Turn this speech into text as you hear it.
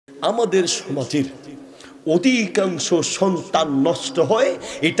আমাদের সমাজের অধিকাংশ সন্তান নষ্ট হয়,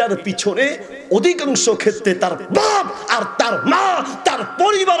 এটার পিছনে অধিকাংশ ক্ষেত্রে তার বাপ আর তার মা, তার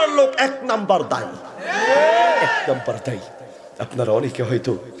পরিবারের লোক এক নাম্বার দায়ী। এক নাম্বার দায়ী। আপনারা অনেকে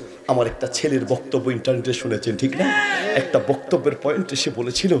হয়তো আমার একটা ছেলের বক্তব্য ইন্টারনেটে শুনেছেন, ঠিক না? একটা বক্তব্যের পয়েন্টে সে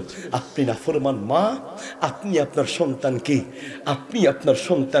বলেছিল, আপনি নাফরমান মা, আপনি আপনার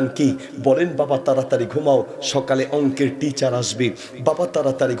সন্তানকে বলেন বাবা তাড়াতাড়ি ঘুমাও, সকালে অঙ্কের টিচার আসবে, বাবা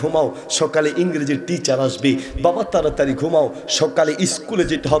তাড়াতাড়ি ঘুমাও, সকালে ইংরেজির টিচার আসবে, বাবা তাড়াতাড়ি ঘুমাও, সকালে স্কুলে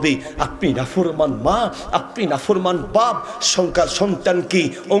যেতে হবে। আপনি নাফরমান মা, আপনি নাফরমান বাপ, সন্তানকে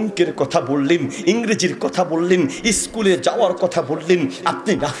অঙ্কের কথা বললেন, ইংরেজির কথা বললেন, স্কুলে যাওয়ার কথা বললেন।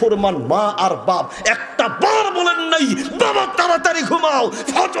 আপনি নাফরমান মা আর বাপ, একটা বার বলেন নাই বাবা তাড়াতাড়ি ঘুমাও,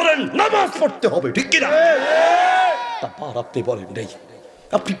 ফজরের নামাজ পড়তে হবে, ঠিক কিনা? একটা বার আপনি বলেন নাই।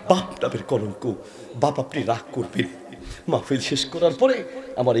 আপনি বাপ নামের কলঙ্ক। বাপ, আপনি রাগ করবেন, মাহফিল শেষ করার পরে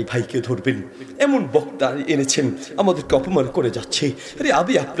আমার এই ভাইকে ধরবেন, এমন বক্তা এনেছেন আমাদেরকে অপমান করে যাচ্ছে। আরে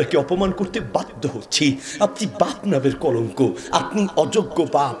আমি আপনাকে অপমান করতে বাধ্য হচ্ছি। আপনি বাপ নামের কলঙ্ক, আপনি অযোগ্য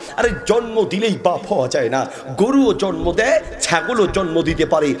বাপ। আরে জন্ম দিলেই বাপ হওয়া যায় না। গরুও জন্ম দেয়, ছাগলও জন্ম দিতে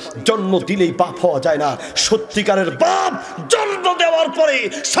পারে, জন্ম দিলেই বাপ হওয়া যায় না। সত্যিকারের বাপ জন্ম দেওয়ার পরে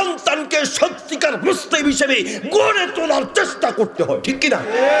সন্তানকে সত্যিকার মুসলিম হিসেবে গড়ে তোলার চেষ্টা করতে হয়, ঠিক কিনা?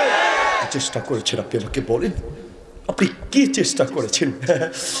 চেষ্টা করেছেন আপনি, আমাকে বলেন আপনি কি চেষ্টা করেছেন?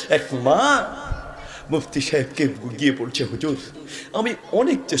 এক মা মুফতি সাহেবকে গিয়ে বলছে, হুজুর আমি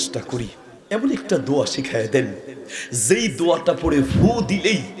অনেক চেষ্টা করি, এমন একটা দোয়া শিখায় দেন যেই দোয়াটা পড়ে ফু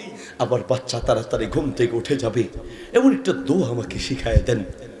দিলেই আবার বাচ্চা তাড়াতাড়ি ঘুম থেকে উঠে যাবে, এমন একটা দোয়া আমাকে শিখায় দেন।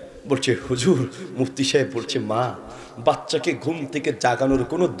 বলছে হুজুর, মুফতি সাহেব বলছে, মা বাচ্চাকে ঘুম থেকে জাগানোর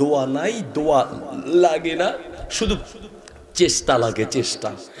কোনো দোয়া নাই, দোয়া লাগে না, শুধু চেষ্টা লাগে, চেষ্টা।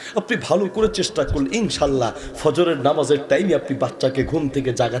 আপনি ভালো করে চেষ্টা করলে ইনশাল্লাহ ফজরের নামাজের টাইমে আপনি বাচ্চাকে ঘুম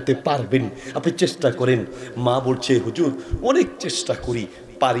থেকে জাগাতে পারবেন। আপনি চেষ্টা করেন। মা বলছে, হুজুর অনেক চেষ্টা করি,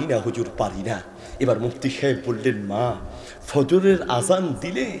 পারি না হুজুর, পারি না। এবার মুফতি সাহেব বললেন, মা ফজরের আজান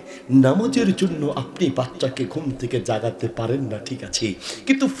দিলে নামাজের জন্য আপনি বাচ্চাকে ঘুম থেকে জাগাতে পারেন না, ঠিক আছে,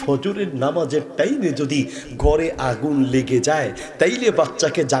 কিন্তু ফজরের নামাজের টাইমে যদি ঘরে আগুন লেগে যায় তাইলে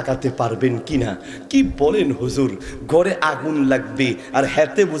বাচ্চাকে জাগাতে পারবেন কিনা? কি বলেন হুজুর, ঘরে আগুন লাগবে আর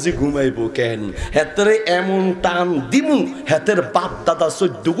হাতে বুঝে ঘুমাইবো কেন? হাতের এমন টান দিমু হাতের বাপ দাদা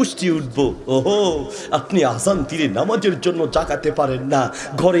 14 গোষ্ঠী উঠবো। ওহো, আপনি আজান দিলে নামাজের জন্য জাগাতে পারেন না,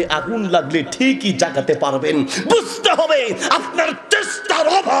 ঘরে আগুন লাগলে ঠিকই জাগাতে পারবেন। বুঝতে হবে আপনার চেষ্টার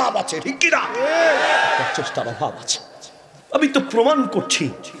অভাব আছে, ঠিক কিনা? চেষ্টার অভাব আছে। আমি তো প্রমাণ করছি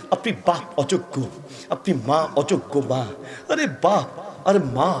আপনি বাপ অযোগ্য, আপনি মা অযোগ্য মা। আরে বাপ আর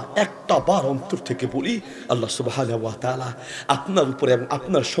মা একটা বার অন্তর থেকে বলি, আল্লাহ সুবহানাহু ওয়া তাআলা আপনার উপরে এবং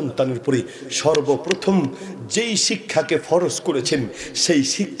আপনার সন্তানের উপরে সর্বপ্রথম যেই শিক্ষাকে ফরজ করেছেন সেই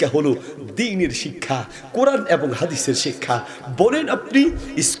শিক্ষা হলো দ্বীনের শিক্ষা, কোরআন এবং হাদিসের শিক্ষা। বলেন আপনি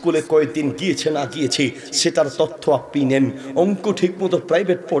স্কুলে কয়েকদিন গিয়েছে না গিয়েছে সেটার তথ্য আপনি নেন, অঙ্ক ঠিকমতো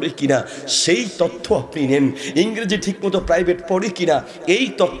প্রাইভেট পড়ে কিনা সেই তথ্য আপনি নেন, ইংরেজি ঠিকমতো প্রাইভেট পড়ে কিনা এই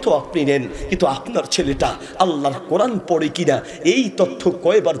তথ্য আপনি নেন, কিন্তু আপনার ছেলেটা আল্লাহর কোরআন পড়ে কিনা এই তথ্য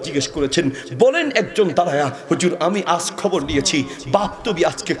কয়বার জিজ্ঞেস করেছেন? বলেন একজন দাঁড়ায়া, হুজুর আমি আজ খবর নিয়েছি, বাপ তুমি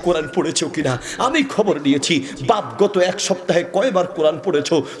আজকে কোরআন পড়েছো কিনা? আমি খবর নিয়েছি, বাপ গত এক সপ্তাহে কয়বার কোরআন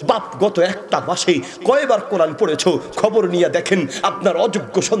পড়েছো? বাপ গত একটা মাসে কয়বার কোরআন পড়েছো? খবর নিয়ে দেখেন আপনার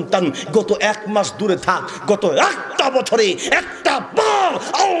অযোগ্য সন্তান গত এক মাস দূরে থাক, গত একটা বছরে একটা বার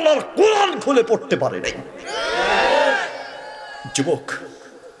আল্লাহর কোরআন খুলে পড়তে পারে নাই। যুবক,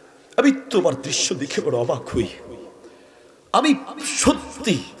 আমি তোমার দৃশ্য দেখে বড় অবাক হই। আমি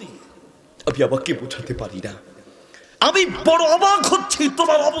সত্যি আমি আমাকে বোঝাতে পারি না, আমি বড় অবাক হচ্ছি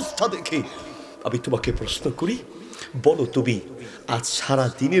তোমার অবস্থা দেখে। আমি তোমাকে প্রশ্ন করি, বলো তুমি আজ সারা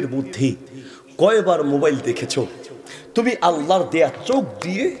দিনের মধ্যে কয়বার মোবাইল দেখেছো? তুমি আল্লাহর দেয়া চোখ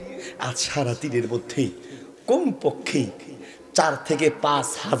দিয়ে আজ সারা দিনের মধ্যে কমপক্ষে 4 থেকে 5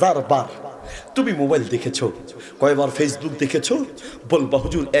 হাজার বার তুমি মোবাইল দেখেছো। কয়বার ফেসবুক দেখেছো? বলবা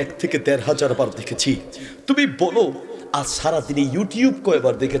হুজুর 1 থেকে 1,500 বার দেখেছি। তুমি বলো আজ সারা দিনে ইউটিউব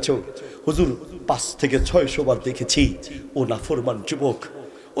কয়বার দেখেছো? হুজুর 5 থেকে 600 বার দেখেছি। ও নাফরমান যুবক,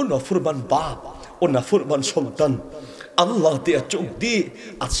 ও নাফরমান বাপ, ও নাফরমান সন্তান, আল্লাহ দেয়া চোখ দিয়ে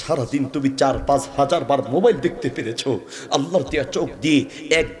আজ সারাদিন তুমি 4-5 হাজার বার মোবাইল দেখতে পেরেছো। আল্লাহর দেয়া চোখ দিয়ে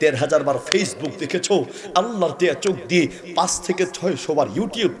 1-1.5 হাজার বার ফেসবুক দেখেছো। আল্লাহর দেয়া চোখ দিয়ে 5 থেকে 600 বার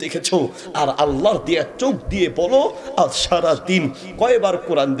ইউটিউব দেখেছো। আর আল্লাহর দেয়া চোখ দিয়ে বলো আজ সারাদিন কয়বার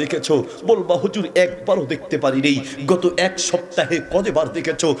কোরআন দেখেছো? বলবা হুজুর একবারও দেখতে পারি নেই। গত 1 সপ্তাহে কয়বার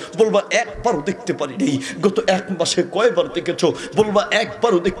দেখেছো? বলবা একবারও দেখতে পারি নেই। গত 1 মাসে কয়বার দেখেছো? বলবা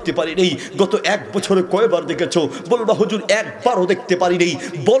একবারও দেখতে পারি নেই। গত 1 বছরে কয়বার দেখেছো? বলবা হুজুর হুজুর একবারও দেখতে পারি নাই।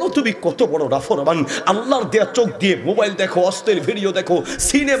 বলো তুমি কত বড় নাফরমান। আল্লাহর দেয়া চোখ দিয়ে মোবাইল দেখো, অশ্লীল ভিডিও দেখো,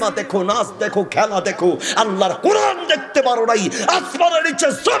 সিনেমা দেখো, নাচ দেখো, খেলা দেখো, আল্লাহর কোরআন দেখতে পারো নাই। আসমানের নিচে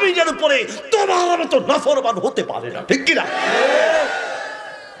জমিনের উপরে তোমার মতো নাফরমান হতে পারে না, ঠিক কি না?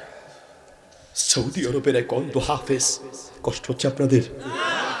 সৌদি আরবের এক অন্ধ হাফেজ, কষ্ট হচ্ছে আপনাদের?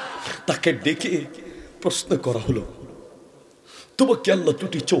 তাকে ডেকে প্রশ্ন করা হলো, তোমাকে আল্লাহ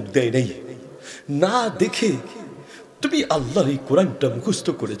দুটি চোখ দেয় নাই, না দেখে তুমি আল্লাহর এই কোরআনটা মুখস্থ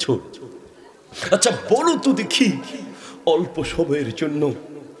করেছো। আচ্ছা বলো তো দেখি, অল্প সময়ের জন্য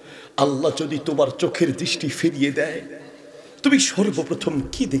আল্লাহ যদি তোমার চোখের দৃষ্টি ফিরিয়ে দেয়, তুমি সর্বপ্রথম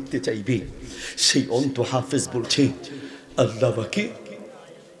কি দেখতে চাইবে? সেই অন্ধ হাফেজ বলছে, আল্লাহ আমাকে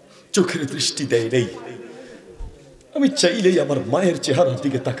চোখের দৃষ্টি দেয় নাই, আমি চাইলেই আমার মায়ের চেহারার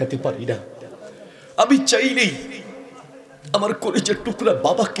দিকে তাকাতে পারি না, আমি চাইলেই আমার কলেজের টুকরা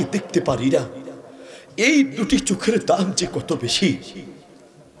বাবাকে দেখতে পারি না। এই দুটি চোখের দাম যে কত বেশি,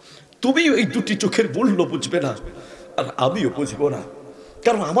 তুমি এই দুটি চোখের মূল্য বুঝবে না, আর আমিও বুঝবো না,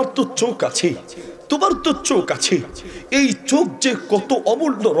 কারণ আমার তো চোখ আছে, তোমার তো চোখ আছে। এই চোখ যে কত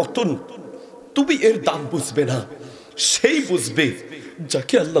অমূল্য রতন, তুমি এর দাম বুঝবে না। সেই বুঝবে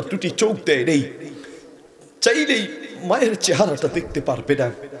যাকে আল্লাহ দুটি চোখ দেয় নেই, চাইলেই মায়ের চেহারাটা দেখতে পারবে না,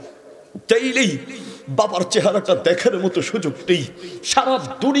 চাইলেই বাবার চেহারাটা দেখার মতো সুযোগ নেই। সারা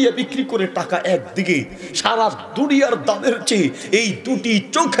দুনিয়া বিক্রি করে টাকা একদিকে, সারা দুনিয়ার দামের চেয়ে এই দুটি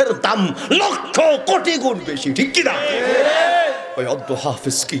চোখের দাম লক্ষ কোটি গুণ বেশি, ঠিক কিনা? ওই অন্ধ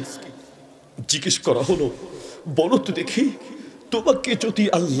হাফেজকে জিজ্ঞেস করা হলো, বলো তো দেখি, তোমাকে যদি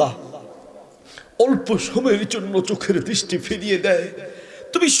আল্লাহ অল্প সময়ের জন্য চোখের দৃষ্টি ফিরিয়ে দেয়,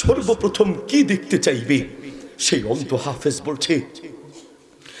 তুমি সর্বপ্রথম কি দেখতে চাইবে? সেই অন্ধ হাফেজ বলছে,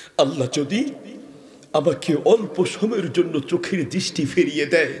 আল্লাহ যদি আমাকে অল্প সময়ের জন্য চোখের দৃষ্টি ফিরিয়ে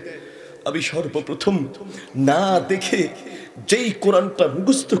দেয়, আমি সর্বপ্রথম না দেখে যেই কোরআনটা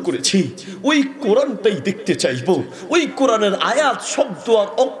মুখস্থ করেছি ওই কোরআনটাই দেখতে চাইব। ওই কোরআনের আয়াত, শব্দ আর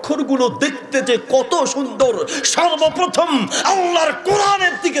অক্ষরগুলো দেখতে যে কত সুন্দর, সর্বপ্রথম আল্লাহর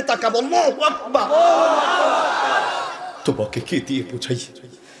কোরআনের দিকে তাকাবো। আল্লাহু আকবার। তোমাকে কে দিয়ে বোঝাই,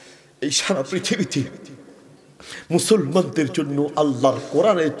 এই সারা পৃথিবীতে মুসলমানদের জন্য আল্লাহর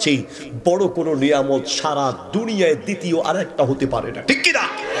কোরআনের চেয়ে বড় কোন নিয়ামত সারা দুনিয়ায় দ্বিতীয় আরেকটা হতে পারে না, ঠিক কি না?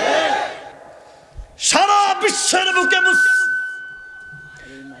 সারা বিশ্বের বুকে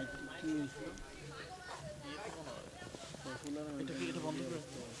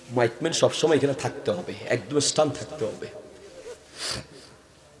মাইকম্যান সবসময় এখানে থাকতে হবে, একদম স্টান থাকতে হবে।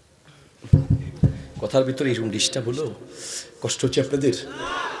 কথার ভিতরে এরকম ডিস্টার্ব হলো, কষ্ট হচ্ছে আপনাদের?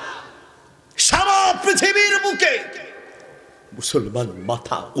 সারা পৃথিবীর বুকে মুসলমান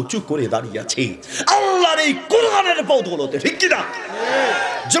মাথা উঁচু করে দাঁড়িয়ে আছে আল্লাহর এই কোরআনের বদৌলতে, ঠিক কি না?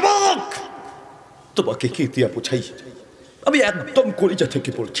 যুবক, তোমাকে কে দিয়া বোঝাই, আমি একদম কলিজা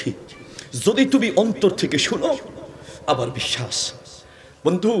থেকে বলছি, যদি তুমি অন্তর থেকে শুনো, আমার বিশ্বাস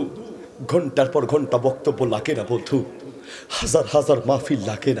বন্ধু, ঘন্টার পর ঘন্টা বক্তব্য লাগে না বন্ধু, হাজার হাজার মাহফিল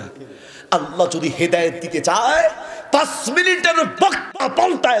লাগে না। আল্লাহ যদি হেদায়েত দিতে চায় 5 মিনিটের বক্তা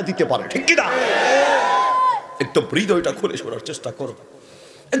পাল্টায় দিতে পারে, ঠিক কি না? একদম হৃদয়টা খুলে শোনার চেষ্টা করো,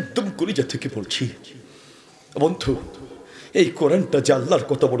 একদম কলিজা থেকে বলছি বন্ধু, এই কোরআনটা যে আল্লাহর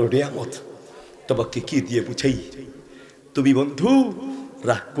কত বড় নিয়ামত, তোমাকে কি দিয়ে বুঝাই? তুমি বন্ধু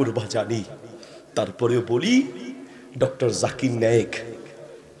রাগ করবা জানি, তারপরেও বলি, ডক্টর জাকির নায়েক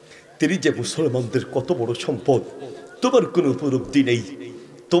তিনি যে মুসলমানদের কত বড় সম্পদ, তোমার কোনো উপলব্ধি নেই।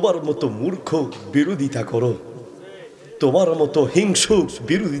 তোমার মতো মূর্খ বিরোধিতা করো, তোমার মতো হিংসুক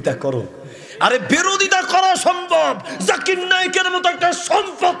বিরোধিতা করো। আরে বিরোধিতা করা সম্ভব, জাকির নায়েকের মতো একটা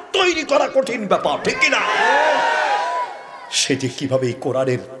সম্পদ তৈরি করা কঠিন ব্যাপার, ঠিক কিনা? সেটি কিভাবে এই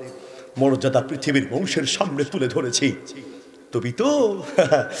কোরআনের মর্যাদা পৃথিবীর বংশের সামনে তুলে ধরেছে। তুমি তো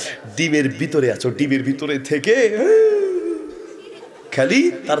ডিমের ভিতরে আছো, ডিমের ভিতরে থেকে খালি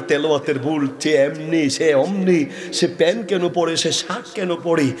তার তেলাওয়াতের ভুল, সে এমনি সে অমনি, সে প্যান্ট কেন পরে, সে শার্ট কেন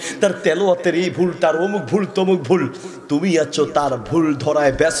পরে, তার তেলাওয়াতের এই ভুল, তার অমুক ভুল তমুক ভুল, তুমি আছো তার ভুল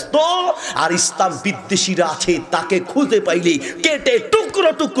ধরায় ব্যস্ত, আর ইসলাম বিদ্বেষীরা আছে তাকে খুঁজে পাইলে কেটে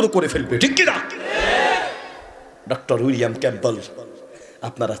টুকরো টুকরো করে ফেলবে, ঠিক কিনা? ডক্টর উইলিয়াম ক্যাম্পবেল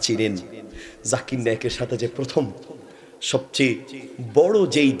আপনারা চিনেন, জাকির নায়েকের সাথে যে প্রথম সবচেয়ে বড়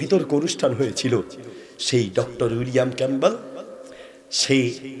যেই বিতর্ক অনুষ্ঠান হয়েছিল, সেই ডক্টর উইলিয়াম ক্যাম্পবেল সে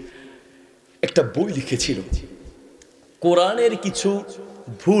একটা বই লিখেছিল, কোরআনের কিছু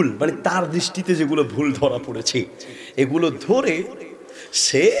ভুল, মানে তার দৃষ্টিতে যেগুলো ভুল ধরা পড়েছে এগুলো ধরে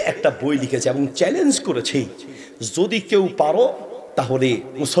সে একটা বই লিখেছে এবং চ্যালেঞ্জ করেছে, যদি কেউ পারো তাহলে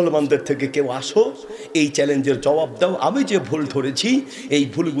মুসলমানদের থেকে কেউ আসো, এই চ্যালেঞ্জের জবাব দাও, আমি যে ভুল ধরেছি এই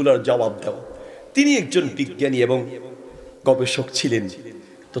ভুলগুলোর জবাব দাও। তিনি একজন বিজ্ঞানী এবং গবেষক ছিলেন।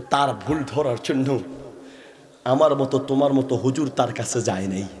 তো তার ভুল ধরার জন্য আমার মতো তোমার মতো হুজুর তার কাছে যায়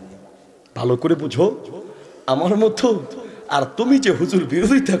নাই। ভালো করে বুঝো, আমার মতো আর তুমি যে হুজুর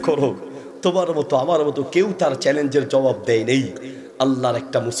বিরোধিতা করো, তোমার মতো আমার মতো কেউ তার চ্যালেঞ্জের জবাব দেয় নেই। আল্লাহর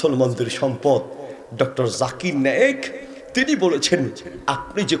একটা মুসলমানদের সম্পদ ডক্টর জাকির নায়েক, তিনি বলেছেন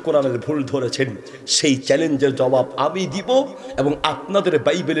আপনি যে কোরআনের ভুল ধরেছেন সেই চ্যালেঞ্জের জবাব আমি দিব এবং আপনাদের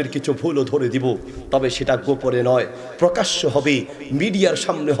বাইবেলের কিছু ভুলও ধরে দিব, তবে সেটা গোপনে নয়, প্রকাশ্য হবে, মিডিয়ার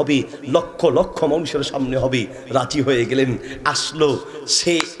সামনে হবে, লক্ষ লক্ষ মানুষের সামনে হবে। রাজি হয়ে গেলেন। আসলো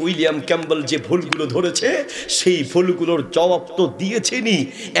সে উইলিয়াম ক্যাম্বেল যে ভুলগুলো ধরেছে সেই ভুলগুলোর জবাব তো দিয়েছেনই,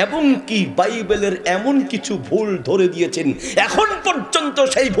 এবং কি বাইবেলের এমন কিছু ভুল ধরে দিয়েছেন এখন পর্যন্ত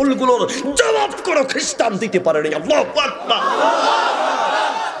সেই ভুলগুলোর জবাব কোনো খ্রিস্টান দিতে পারেনি। আল্লাহু আকবার।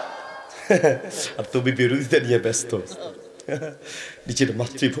 আর তুমি বিরোধিতা নিয়ে ব্যস্ত। নিজের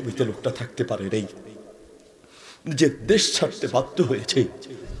মাতৃভূমিতে লোকটা থাকতে পারে নেই, নিজের দেশ ছাড়তে বাধ্য হয়েছে।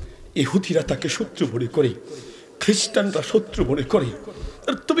 ইহুদিরা তাকে শত্রু মনে করে, খ্রিস্টানরা শত্রু মনে করে,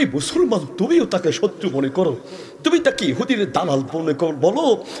 আর তুমি মুসলমান তুমিও তাকে শত্রু মনে করো। তুমি তাকে ইহুদির দালাল মনে বলো,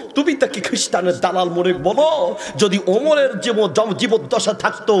 তুমি তাকে খ্রিস্টানের দালাল মনে বলো। যদি ওমরের জীবদ্দশা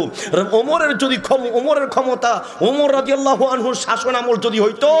থাকতো, ওমরের যদি ওমরের ক্ষমতা, ওমর রাদিয়াল্লাহু আনহুর শাসন আমল যদি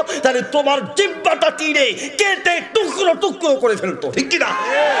হইতো, তাহলে তোমার জিহ্বাটা তীরে কেটে টুকরো টুকরো করে ফেলতো, ঠিক কি না?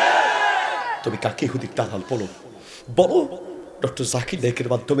 তুমি কাকে ইহুদির দালাল বলো? বলো ডক্টর জাকির নায়েকের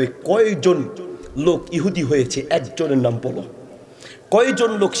মাধ্যমে কয়জন লোক ইহুদি হয়েছে একজনের নাম বলো।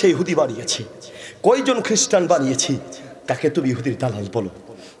 কয়জন লোক সেই ইহুদি বানিয়েছে, কয়জন খ্রিস্টান বানিয়েছে? কাকে তুমি ইহুদির দালাল বলো,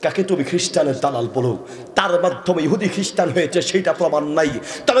 কাকে তুমি খ্রিস্টানের দালাল বলো? তার মাধ্যমে ইহুদি খ্রিস্টান হয়েছে সেটা প্রমাণ নাই,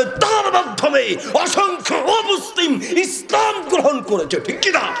 তবে তার মাধ্যমে অসংখ্য অমুসলিম ইসলাম গ্রহণ করেছে, ঠিক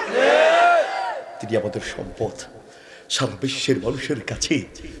কি না? তিনি আমাদের সম্পদ, সারা বিশ্বের মানুষের কাছে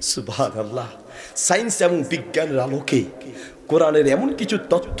সুবহানাল্লাহ সায়েন্স এবং বিজ্ঞানের আলোকে কোরআনের এমন কিছু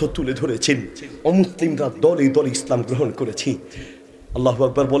তথ্য তুলে ধরেছেন, অমুসলিমরা দলে দলে ইসলাম গ্রহণ করেছে। আল্লাহু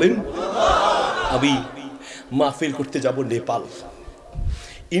আকবার বলেন। আমি মাহফিল করতে যাব নেপাল,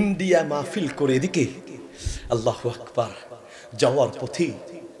 ইন্ডিয়া মাহফিল করে এদিকে, আল্লাহু আকবার, যাওয়ার পথে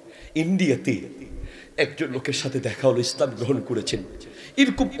ইন্ডিয়াতে একজন লোকের সাথে দেখা হলো, ইসলাম গ্রহণ করেছেন।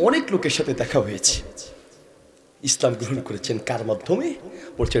 এরকম অনেক লোকের সাথে দেখা হয়েছে, ইসলাম গ্রহণ করেছেন। কার মাধ্যমে?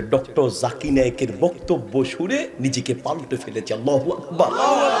 বলছে ডক্টর জাকির নায়েকের বক্তব্য শুনে নিজেকে পাল্টে ফেলেছে। আল্লাহু আকবার।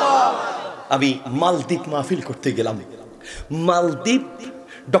 আমি মালদ্বীপ মাহফিল করতে গেলাম। মালদ্বীপ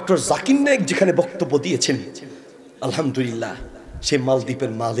ডক্টর জাকির নায়েক যেখানে বক্তব্য দিয়েছেন, আলহামদুলিল্লাহ সে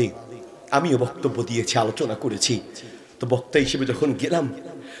মালদ্বীপের মালে আমিও বক্তব্য দিয়েছি, আলোচনা করেছি। তো বক্তা হিসেবে যখন গেলাম,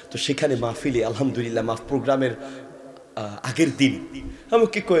 তো সেখানে মাহফিলে আলহামদুলিল্লাহ প্রোগ্রামের আগের দিন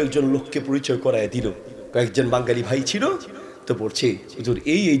আমাকে কয়েকজন লোককে পরিচয় করায় দিল। কয়েকজন বাঙালি ভাই ছিল, তো বলছে হুজুর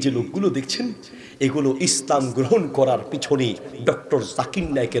এই যে লোকগুলো দেখছেন এগুলো ইসলাম গ্রহণ করার পিছনে ডক্টর জাকির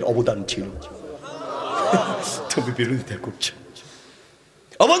নায়েকের অবদান ছিল। তুমি বিরোধিতা করছো।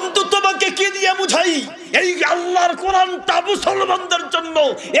 অবন্ত তোমাকে কি দিয়ে বুঝাই, এই আল্লাহর কোরআনটা মুসলমানদের জন্য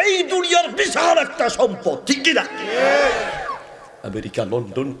এই দুনিয়ার বিশাল একটা সম্পদ, ঠিক কি না? আমেরিকা,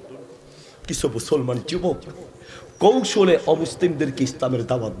 লন্ডন কিছু মুসলমান যুবক কৌশলে অমুসলিমদেরকে ইসলামের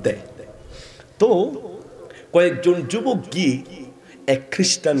দাওয়াত দেয়। তো কয়েকজন যুবক গিয়ে এক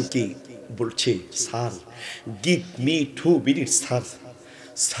খ্রিস্টানকে বলছে, sir give me 2 minute, sir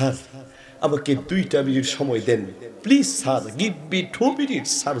sir আমাকে 2টা মিনিট সময় দেন please, sir give me 2 minute,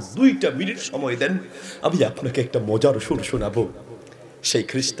 sir 2টা মিনিট সময় দেন, আমি আপনাকে একটা মজার সুর শোনাবো। সেই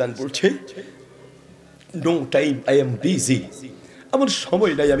খ্রিস্টান বলছে, no time, I am busy, আমার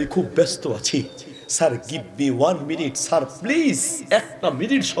সময় নাই, আমি খুব ব্যস্ত আছি। Sir give me 1 minute, sir please 1টা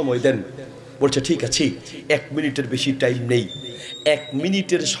minute সময় দেন। বলছে ঠিক আছে, 1 মিনিটের বেশি টাইম নেই। 1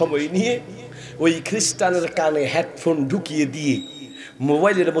 মিনিটের সময় নিয়ে ওই খ্রিস্টানের কানে হেডফোন ঢুকিয়ে দিয়ে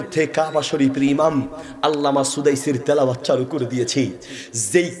মোবাইলের মধ্যে কাবা শরীফের ইমাম আল্লামা সুদাইসির তেলাওয়াত চালু করে দিয়েছে।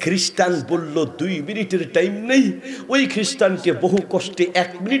 যেই খ্রিস্টান বলল 2 মিনিটের টাইম নেই, ওই খ্রিস্টানকে বহু কষ্টে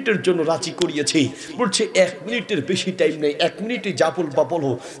 1 মিনিটের জন্য রাজি করিয়েছে। বলছে 1 মিনিটের বেশি টাইম নেই, 1 মিনিটে যা বলবা বলো।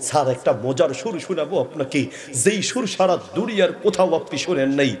 স্যার একটা মজার সুর শোনাবো আপনাকে, যেই সুর সারা দুনিয়ার কোথাও আপনি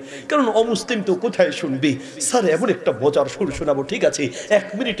শোনেন নাই, কারণ অমুসলিম তো কোথায় শুনবে। স্যার এমন একটা মজার সুর শোনাবো। ঠিক আছে, 1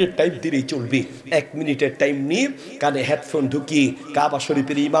 মিনিটের টাইম দিলেই চলবে। 1 মিনিটের টাইম নিয়ে কানে হেডফোন ঢুকিয়ে কাবা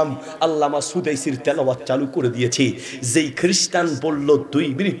শরীফের ইমাম আল্লামা সুদাইসির তেলাওয়াত চালু করে দিয়েছে। যেই খ্রিস্টান বলল 2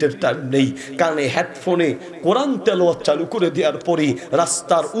 মিনিটের টাইম নেই, কানে হেডফোনে কোরআন তেলাওয়াত চালু করে দেওয়ার পরে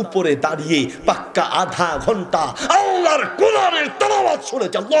রাস্তার উপরে দাঁড়িয়ে পাক্কা আধা ঘন্টা আল্লাহর কোরআনের তেলাওয়াত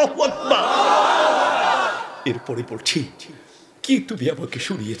শুনেছে। আল্লাহু আকবার। এরপরে বলছি, কি তুমি আমাকে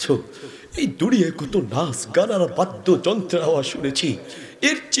শুনিয়েছো? এই দুনিয়ায় কত নাচ গান আর বাদ্যযন্ত্রের আওয়াজ শুনেছি,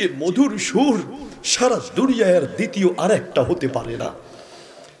 এর চেয়ে মধুর সুর সারা দুনিয়ার দ্বিতীয় আরেকটা হতে পারে না।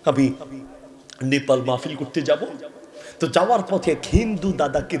 আমি নেপাল মাহফিল করতে যাব, তো যাওয়ার পথে এক হিন্দু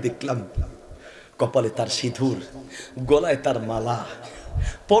দাদাকে দেখলাম, কপালে তার সিঁদুর, গলায় তার মালা,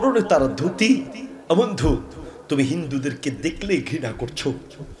 পরনে তার ধুতি। বন্ধু, তুমি হিন্দুদেরকে দেখলেই ঘৃণা করছো।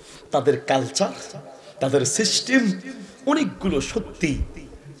 তাদের কালচার, তাদের সিস্টেম অনেকগুলো সত্যি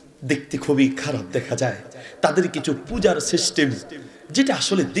দেখতে খুবই খারাপ দেখা যায়। তাদের কিছু পূজার সিস্টেম যেটা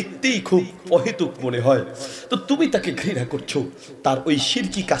আসলে দেখতেই খুব অহেতুক মনে হয়। তো তুমি তাকে ঘৃণা করছো, তার ওই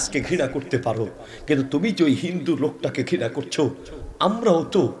শিরকি কাজকে ঘৃণা করতে পারো, কিন্তু তুমি যে ওই হিন্দু লোকটাকে ঘৃণা করছো। আমরাও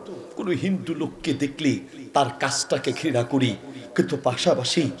তো কোনো হিন্দু লোককে দেখলে তার কাজটাকে ঘৃণা করি, কিন্তু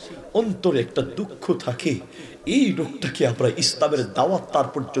পাশাপাশি অন্তরে একটা দুঃখ থাকে, এই লোকটাকে আমরা ইসলামের দাওয়াত তার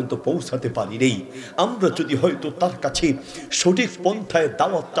পর্যন্ত পৌঁছাতে পারি নেই। আমরা যদি হয়তো তার কাছে সঠিক পন্থায়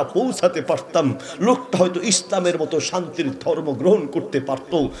দাওয়াতটা পৌঁছাতে পারতাম, লোকটা হয়তো ইসলামের মতো শান্তির ধর্ম গ্রহণ করতে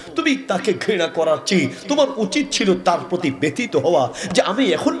পারতো। তুমি তাকে ঘৃণা করার চেয়ে তোমার উচিত ছিল তার প্রতি ব্যথিত হওয়া, যে আমি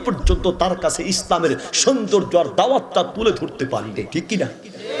এখন পর্যন্ত তার কাছে ইসলামের সৌন্দর্য আর দাওয়াতটা তুলে ধরতে পারি নাই, ঠিক কিনা?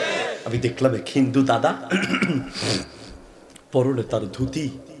 আমি দেখলাম এক হিন্দু দাদা, পরনে তার ধুতি,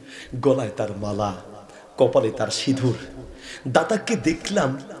 গলায় তার মালা, কপালে তার সিঁদুর। দাদাকে দেখলাম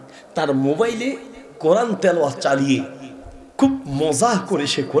তার মোবাইলে কোরআন তেলাওয়াত চালিয়ে খুব মজা করে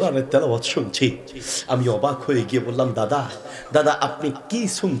সে কোরআনের তেলাওয়াত শুনছে। আমি অবাক হয়ে গিয়ে বললাম, দাদা দাদা আপনি কি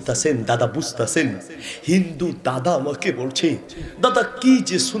শুনতেছেন? দাদা বুঝতেছেন? হিন্দু দাদা আমাকে বলছে, দাদা কি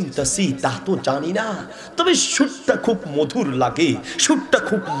যে শুনতেছি তা তো জানি না, তবে সুরটা খুব মধুর লাগে, সুরটা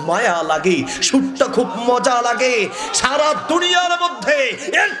খুব মায়া লাগে, সুরটা খুব মজা লাগে। সারা দুনিয়ার মধ্যে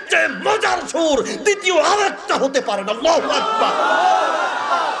এর চেয়ে মজার সুর দ্বিতীয় আরেকটা হতে পারে না। আল্লাহু আকবার।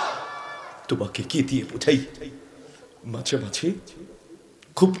 তোমাকে কি দিয়ে বোঝাই? মাঝে মাঝে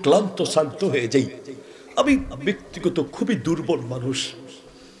খুব ক্লান্ত শান্ত হয়ে যাই। আমি ব্যক্তিগত খুবই দুর্বল মানুষ।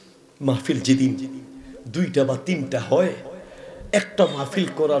 মাহফিল যেদিন 2টা বা 3টা হয়, একটা মাহফিল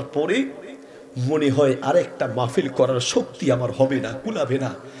করার পরে মনে হয় আরেকটা মাহফিল করার শক্তি আমার হবে না, কুলাবে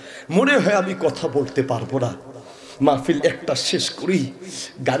না। মনে হয় আমি কথা বলতে পারবো না। মাহফিল একটা শেষ করি,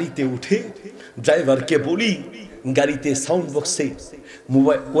 গাড়িতে উঠে ড্রাইভারকে বলি গাড়িতে সাউন্ড বক্সে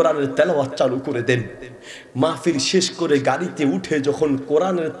মোবাইল কোরআনের তেলাওয়াত চালু করে দেন। মাহফিল শেষ করে গাড়িতে উঠে যখন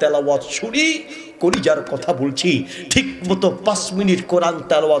কোরআনের তেলাওয়াত শুনি, কলিজার কথা বলছি, ঠিক মতো 5 মিনিট কোরআন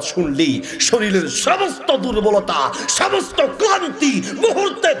তেলাওয়াত শুনলেই শরীরের সমস্ত দুর্বলতা, সমস্ত ক্লান্তি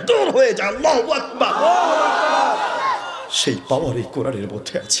মুহূর্তে দূর হয়ে যায়। আল্লাহু আকবার। সেই পাওয়ার এই কোরআনের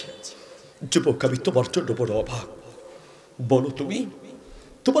মধ্যে আছে। যুবক, আমি তোমার জন্য বড় অভাব। বলো তুমি,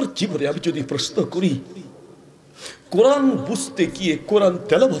 তোমার জীবনে আমি যদি প্রশ্ন করি, কোরআন বুঝতে গিয়ে, কোরআন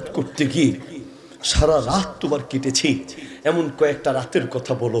তেলাওয়াত করতে গিয়ে সারা রাত তোমার কেটেছে, এমন কয়েকটা রাতের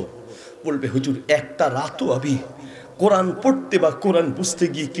কথা বলো। বলবে হুজুর একটা রাতও আমি কোরআন পড়তে বা কোরআন বুঝতে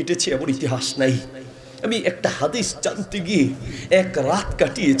গিয়ে কেটেছে এমন ইতিহাস নাই। আমি একটা হাদিস জানতে গিয়ে 1 রাত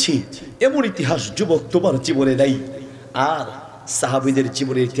কাটিয়েছি এমন ইতিহাস যুবক তোমার জীবনে নাই। আর সাহাবীদের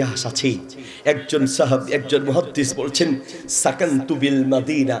জীবনের ইতিহাস আছে। একজন মুহাদ্দিস বলছেন, সাকানতু বিল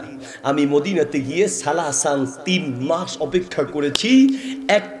মাদিনা, আমি মদিনাতে গিয়ে সালাসান 3 মাস অপেক্ষা করেছি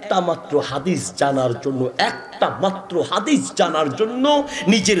একটা মাত্র হাদিস জানার জন্য। একটা মাত্র হাদিস জানার জন্য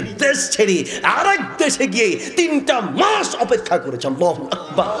নিজের দেশ ছেড়ে আরেক দেশে গিয়ে 3টা মাস অপেক্ষা করেছি। আল্লাহু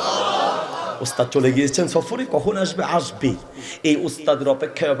আকবার। ওস্তাদ চলে গিয়েছেন সফরে, কখন আসবে? আসবে। এই ওস্তাদের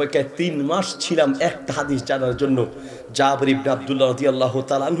অপেক্ষায় 3 মাস ছিলাম একটা হাদিস জানার জন্য। জাবের ইবনে আব্দুল্লাহ রাদিয়াল্লাহু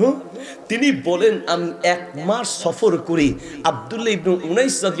তাআলা আনহু তিনি বলেন, আমি 1 মাস সফর করে আব্দুল্লাহ ইবনে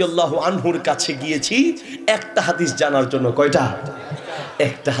উনাইস রাদিয়াল্লাহু আনহুর কাছে গিয়েছি একটা হাদিস জানার জন্য। কয়টা?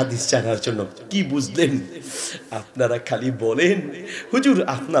 একটা হাদিস জানার জন্য। কি বুঝলেন? আপনারা খালি বলেন হুজুর,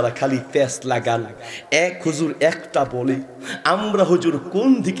 আপনারা খালি প্যাস লাগান। হুজুর একটা বলে আমরা হুজুর কোন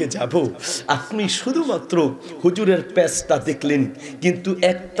দিকে যাব? আপনি শুধুমাত্র হুজুরের প্যাসটা দেখলেন, কিন্তু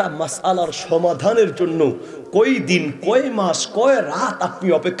একটা মাসআলার সমাধানের জন্য কয় দিন, কয় মাস, কয় রাত আপনি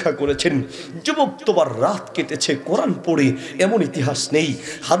অপেক্ষা করেছেন। যুবক, তোমার রাত কেটেছে কোরআন পড়ে এমন ইতিহাস নেই।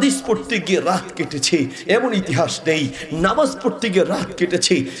 হাদিস পড়তে গিয়ে রাত কেটেছে এমন ইতিহাস নেই। নামাজ পড়তে গিয়ে রাত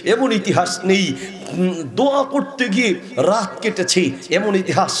কেটেছে এমন ইতিহাস নেই। দোয়া করতে গিয়ে রাত কেটেছে এমন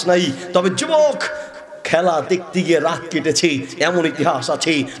ইতিহাস নাই। তবে যুবক, খেলা দেখতে গিয়ে রাত কেটেছে এমন ইতিহাস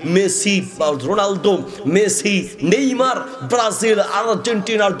আছে। Messi, Ronaldo, Messi, Neymar, Brazil,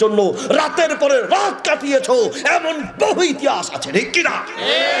 আর্জেন্টিনার জন্য রাতের পরে রাত কাটিয়েছো এমন বহু ইতিহাস আছে, ঠিক কিনা?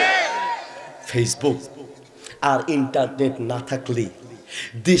 ফেসবুক আর ইন্টারনেট না থাকলে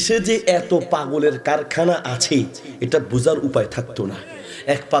দেশে যে এত পাগলের কারখানা আছে এটা বোঝার উপায় থাকতো না।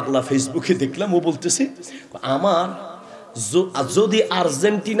 এক পাগলা ফেসবুকে দেখলাম, ও বলতেছে, আমার যদি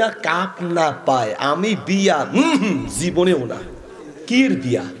আর্জেন্টিনা কাপ না পায় আমি বিয়া জীবনেও না। কির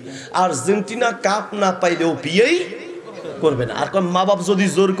বিয়া? আর্জেন্টিনা কাপ না পাইলেও বিয়েই করবে না। আর মা বাপ যদি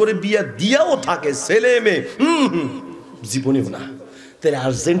জোর করে বিয়া দিয়াও থাকে ছেলে মেয়ে, জীবনেও না। তাহলে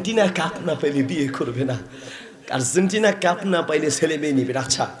আর্জেন্টিনা কাপ না পাইলে বিয়ে করবে না, আর্জেন্টিনা কাপ না পাইলে ছেলে মেয়ে নিবে।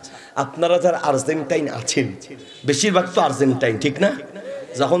 আচ্ছা, আপনারা যারা আর্জেন্টাইন আছেন, বেশিরভাগ তো আর্জেন্টাইন, ঠিক না?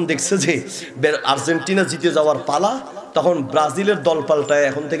 যখন দেখছে যে আর্জেন্টিনা জিতে যাওয়ার পালা, তখন ব্রাজিলের দল পাল্টায়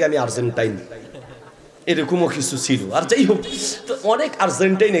এখন থেকে আমি আর্জেন্টাইন, এরকমও কিছু ছিল। আর যাই হোক, তো অনেক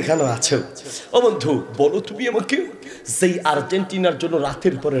আর্জেন্টাইন এখানে আছে। ও বন্ধু, বলো তুমি আমাকে, যেই আর্জেন্টিনার জন্য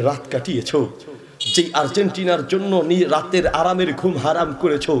রাতের পরে রাত কাটিয়েছো, যেই আর্জেন্টিনার জন্য রাতের আরামের ঘুম হারাম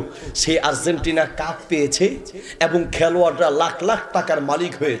করেছো, সেই আর্জেন্টিনা কাপ পেয়েছে এবং খেলোয়াড়রা লাখ লাখ টাকার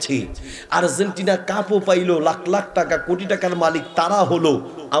মালিক হয়েছে। আর্জেন্টিনা কাপও পাইলো, লাখ লাখ টাকা কোটি টাকার মালিক তারা হলো।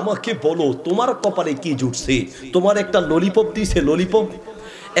 আমাকে বলো, তোমার কপালে কি জুটছে? তোমার একটা ললিপপ দিছে, ললিপপ,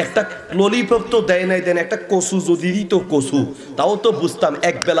 একটা ললিপপ তো দেয় নাই, দেন একটা কচু যদি দিত, কচু তাও তো বুঝতাম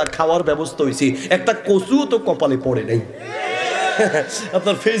এক বেলা খাওয়ার ব্যবস্থা হয়েছে, একটা কচুও তো কপালে পড়ে নাই।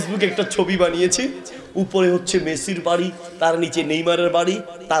 আপনার ফেসবুকে একটা ছবি বানিয়েছে, উপরে হচ্ছে মেসির বাড়ি, তার নিচে নেইমারের বাড়ি,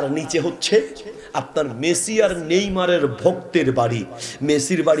 তার নিচে হচ্ছে আপনার মেসি আর নেইমারের ভক্তের বাড়ি।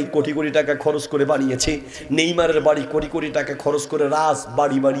 মেসির বাড়ি কোটি কোটি টাকা খরচ করে বানিয়েছে, নেইমারের বাড়ি কোটি কোটি টাকা খরচ করে রাজ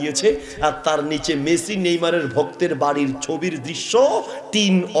বাড়ি বানিয়েছে, আর তার নিচে মেসি নেইমারের ভক্তের বাড়ির ছবির দৃশ্য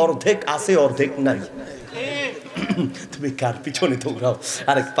 3 অর্ধেক আছে, অর্ধেক নাই। তুমি কার পিছনে দৌড়াও?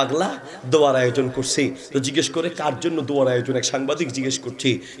 আরেক পাগলা দোয়ার আয়োজন করছে, তো জিজ্ঞেস করে কার জন্য দোয়ার আয়োজন? এক সাংবাদিক জিজ্ঞেস করছে,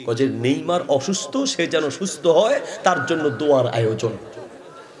 যে নেইমার অসুস্থ, সে যেন সুস্থ হয় তার জন্য দোয়ার আয়োজন।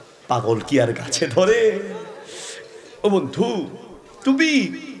 পাগল কি আর গাছে ধরে? ও বন্ধু, তুমি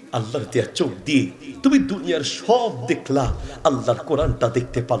আল্লাহর দেয়া চোখ দিয়ে তুমি দুনিয়ার সব দেখলা, আল্লাহর কোরআনটা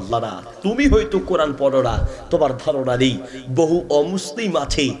দেখতে পারলা না। তুমি হয়তো কোরআন পড়ো না, তোমার ধারণা নেই বহু অমুসলিম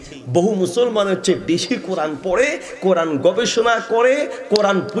আছে, বহু মুসলমানের চেয়ে বেশি কোরআন পড়ে, কোরআন গবেষণা করে,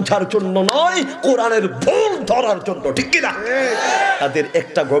 কোরআন বুঝার জন্য নয়, কোরআনের ভুল ধরার জন্য, ঠিক কিনা? তাদের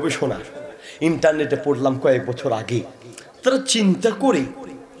একটা গবেষণা ইন্টারনেটে পড়লাম কয়েক বছর আগে, তারা চিন্তা করে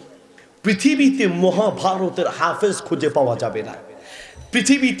পৃথিবীতে মহাভারতের হাফেজ খুঁজে পাওয়া যাবে না,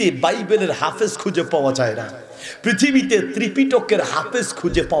 পৃথিবীতে বাইবেলের হাফেজ খুঁজে পাওয়া যায় না, পৃথিবীতে ত্রিপিটকের হাফেজ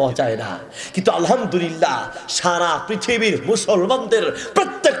খুঁজে পাওয়া যায় না, কিন্তু আলহামদুলিল্লাহ সারা পৃথিবীর মুসলমানদের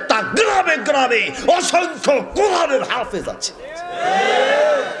প্রত্যেকটা গ্রামে গ্রামে অসংখ্য কোরআনের হাফেজ আছে।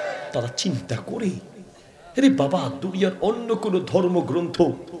 তারা চিন্তা করে, আরে বাবা, দুনিয়ার অন্য কোনো ধর্মগ্রন্থ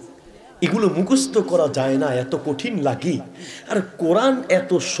এগুলো মুখস্থ করা যায় না, এত কঠিন লাগে, আর কোরআন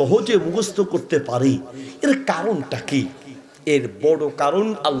এত সহজে মুখস্থ করতে পারে, এর কারণটা কি? এর বড় কারণ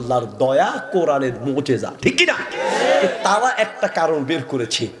আল্লাহর দয়া, কোরআনের মুজিজা, ঠিক কি না? তারা একটা কারণ বের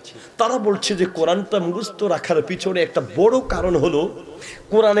করেছে। তারা বলছে যে কোরআনটা মুখস্থ রাখার পিছনে একটা বড় কারণ হলো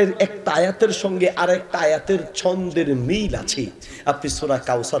কোরআনের একটা আয়াতের সঙ্গে আরেকটা আয়াতের ছন্দের মিল আছে। আপনি সূরা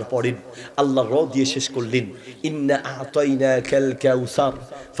কাউসার পড়েন, আল্লাহ র দিয়ে শেষ করলেন, ইন্না আতাইনাকাল কাউসার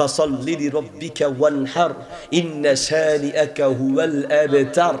ফাসাল্লি লিরাব্বিকা ওয়ানহার ইন্না শানিআকা হুয়াল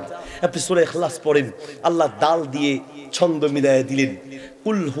আবতার। আপনি সূরা ইখলাস পড়েন, আল্লাহ দাল দিয়ে ছন্দ মিলাইয়া দিলেন,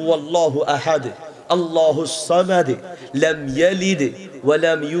 কুল হুয়াল্লাহু আহাদ আল্লাহুস সামাদ লাম ইয়ালিদ ওয়া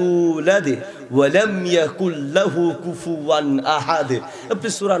লাম ইউলাদ ওয়া লাম ইয়াকুল লাহু কুফুয়ান আহাদ। আপনি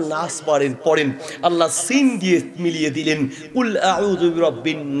সূরা নাস পড়েন, আল্লাহ সিন দিয়ে মিলিয়ে দিলেন, কুল আউযু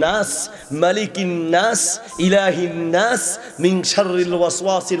বিরাব্বিন নাস মালিকিন নাস ইলাহিন নাস মিন শাররিল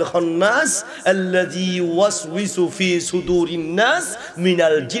ওয়াসওয়াসিল খান্নাস আল্লাযী ইউওয়াসউইসু ফি সুদুরিন নাস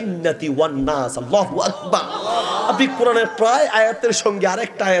মিনাল জিন্নাতি ওয়ান নাস। আল্লাহু আকবার। আপনি কোরআনের প্রায় আয়াতের সঙ্গে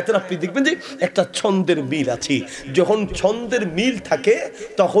আরেকটা আয়াতের আপনি দেখবেন যে একটা ছন্দের মিল আছে। যখন ছন্দের মিল থাকে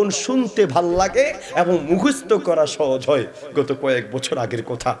তখন শুনতে ভাল লাগে এবং মুখস্থ করা সহজ হয়। গত কয়েক বছর আগের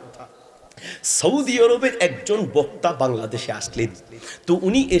কথা, সৌদি আরবের একজন বক্তা বাংলাদেশে আসলেন। তো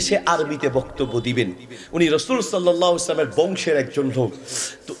উনি এসে আরবিতে বক্তব্য দিবেন। উনি রাসূল সাল্লাল্লাহু আলাইহি ওয়াসাল্লামের বংশের একজন লোক।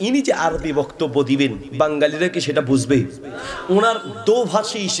 তো ইনি যে আরবি বক্তব্য দিবেন, বাঙালিরা কি সেটা বুঝবে? ওনার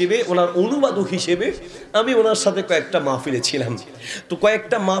দোভাষী হিসেবে, ওনার অনুবাদক হিসেবে আমি ওনার সাথে কয়েকটা মাহফিলে ছিলাম। তো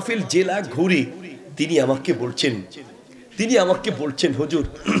কয়েকটা মাহফিল জেলা ঘুরে তিনি আমাকে বলছেন হুজুর,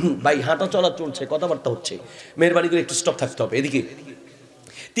 ভাই হাঁটা চলা চলছে, কথাবার্তা হচ্ছে, মেহরবানি করে একটু স্টপ থাকতে হবে এদিকে।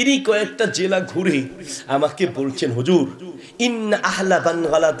 তিনি কয়েকটা জেলা ঘুরে আমাকে বলছেন, হুজুর, ইন্না আহলা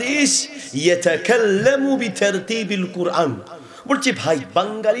বাংলাদেশ ইয়াতাকাল্লামু বিতারতিবিল কুরআন। বলছি ভাই,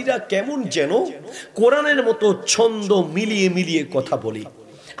 বাঙালিরা কেমন যেন কোরআনের মতো ছন্দ মিলিয়ে মিলিয়ে কথা বলে।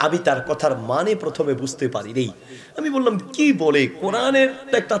 আমি তার কথার মানে প্রথমে বুঝতে পারি নাই। আমি বললাম, কি বলে? কোরআনের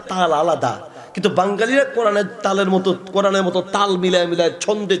একটা তাল আলাদা, কিন্তু বাঙালিরা কোরআনের মতো তাল মিলায় মিলায়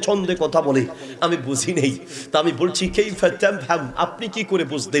ছন্দে ছন্দে কথা বলে, আমি বুঝি নেই। তা আমি বলছি কাইফা তাফহাম, আপনি কি করে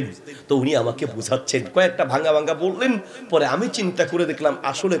বুঝলেন? তো উনি আমাকে বুঝাচ্ছেন, কয়েকটা ভাঙা ভাঙা বললেন। পরে আমি চিন্তা করে দেখলাম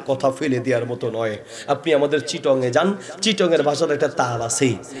আসলে কথা ফেলে দেওয়ার মতো নয়। আপনি আমাদের চিটংয়ে যান, চিটংয়ের ভাষার একটা তাল আছে,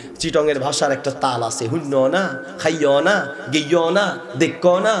 চিটংয়ের ভাষার একটা তাল আছে, হুন্য না, খাইয় না, গেয় না, দেখ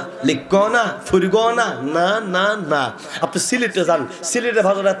না, লিখ না, ফুরগ না, না না না। আপনি সিলেটে যান, সিলেটের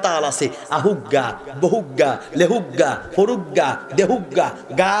ভাষার তাল আছে, আহুগা, বহুগা, লেহুগা, ফরুগা, দেহুগা,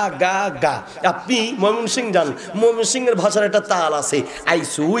 গা গা গা। আপনি ময়মনসিংহ যান, ময়মনসিংহের ভাষার একটা তাল আছে,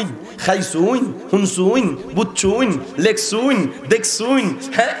 আইসুইন, খাইসুইন, হুনসুইন, বুঝছুইন, লেখসুইন, দেখসুইন,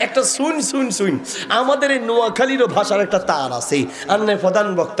 হ্যাঁ একটা সুইন সুইন সুইন। আমাদের এই নোয়াখালীরও ভাষার একটা তাল আছে, আন্নে প্রধান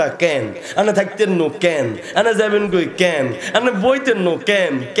বক্তা কেন, আন্নে থাকতেন নো কেন, আন্নে যাবেন কই কেন, আন্নে বইতেন নো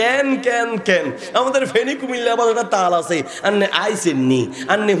কেন, কেন কেন কেন। আমাদের ফেনী কুমিল্লা ভাষার তাল আছে, আন্নে আইসেন নি,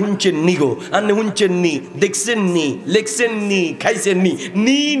 আন্নে হুনছেন নি গো, আন্নে হুনছেন নি, দেখছেন নি, লেখছেন নি, খাইছেন নি,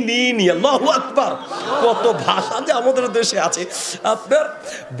 নি নি নি। আল্লাহু আকবার। কত ভাষা যে আমাদের দেশে আছে। আপনার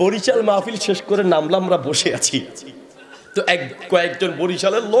বরিশাল মাহফিল শেষ করে নামলাম, আমরা বসে আছি, তো কয়েকজন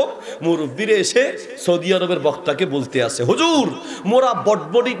বরিশালের লোক মুরব্বীরে এসে সৌদি আরবের বক্তাকে বলতে আছে, হুজুর মোরা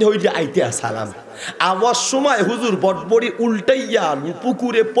বটবড়িতে হইতে আইতে আসালাম, আওয়ার সময় হুজুর বটবড়ি উল্টাইয়া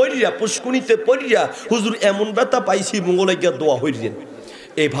পুকুরে পড়িয়া, পুষ্কুনিতে পড়িয়া হুজুর এমন ব্যথা পাইছি, মঙ্গলাইয়া দোয়া হইলেন।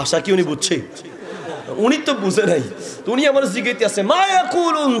 এই ভাষা কি উনি বুঝছে? উনি তো বুঝে নাই। উনি আমার জিজ্ঞাসা আছে, মায়া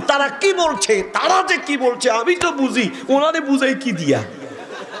কুলুন, তারা কি বলছে, তারা যে কি বলছে আমি তো বুঝি, ওনারে বুঝাই কি দিয়া।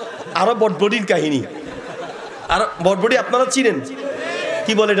 আরো বটবড়ির কাহিনী, আর বটবড়ি আপনারা চিনেন,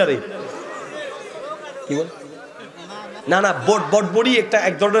 কি বলে এটারে, কি বলে? না না, বটবড়ি একটা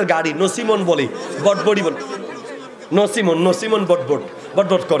এক ধরনের গাড়ি, নসিমন বলে, বটবড়ি বলে, নসিমন বটবট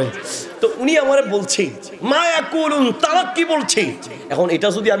বটবট করে। তো উনি আমারে বলছে মায়া কুলুন, তারা কি বলছে। এখন এটা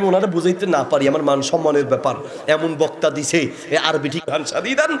যদি আমি ওনারা বুঝাইতে না পারি, আমার মান সম্মানের ব্যাপার। এমন বক্তা দিছে আরবি ঠিক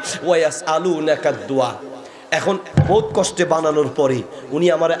সাদিদান ওয়াস আলু নাকাদ দোয়া। এখন বহুত কষ্টে বানানোর পরে উনি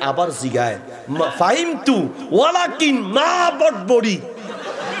আমারে আবার জিগায়, ফাহিমতু ওয়ালাকিন মা বটবড়ি,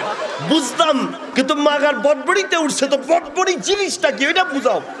 বুঝতাম কিন্তু মাগার বটবড়িতে উঠছে, তো বটবড়ি জিনিসটা কি এটা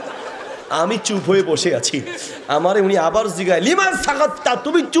বুঝাও। আমি চুপ হয়ে বসে আছি। আমারে উনি আবার জিগায়, লিমান সাকাত্তা,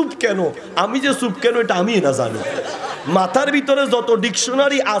 তুমি চুপ কেন? আমি যে চুপ কেন এটা আমি না জানি। মাথার ভিতরে যত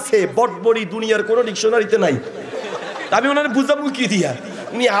ডিকশনারি আছে বটবড়ি দুনিয়ার কোনো ডিকশনারিতে নাই। আমি ওনারে বুঝাবো কি দিয়া?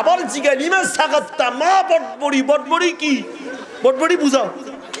 উনি আবার জিগায়, লিমান সাকাত্তা, মা বটবড়ি, বটবড়ি কি? বটবড়ি বুঝাও।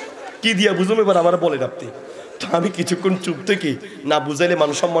 কি দিয়া বুঝুম এবার আমার বলেন আপনি। তো আমি কিছুক্ষণ চুপ থেকে, না বুঝাইলে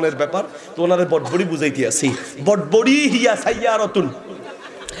মান সম্মানের ব্যাপার, তো ওনারে বটবড়ি বুঝাইতে আসি। বটবড়ি হিয়া সাইয়ারাতুন,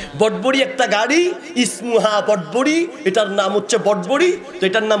 বটবড়ি একটা গাড়ি, ইসমুহা বটবড়ি, এটার নাম হচ্ছে বটবড়ি। তো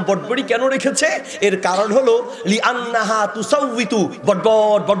এটার নাম বটবড়ি কেন রেখেছে? এর কারণ হলো লিআন্নাহা তুসাউবিতু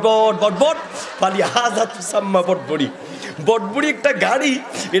বটবট বটবট বটবট ফালিহাযা তুসাম্মা বটবড়ি। বটবড়ি একটা গাড়ি,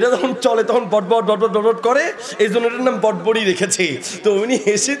 এটা যখন চলে তখন বটবট বটবট বটবট করে, এই জন্য এটার নাম বটবড়ি রেখেছে। তো উনি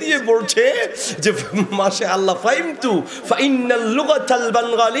হেসে দিয়ে বলছে যে মাশাআল্লাহ, ফাহিমতু ফাইন্নাল লুগাতাল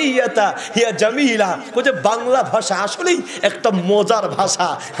বাঙ্গালিয়াতা হিয়া জামিলা। যে বাংলা ভাষা আসলেই একটা মজার ভাষা।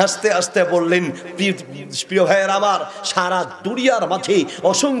 হাসতে হাসতে বললেন, প্রিয় ভাইয়ের আমার, সারা দুনিয়ার মাঝে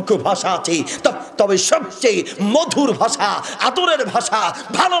অসংখ্য ভাষা আছে, তবে সবচেয়ে মধুর ভাষা, আদরের ভাষা,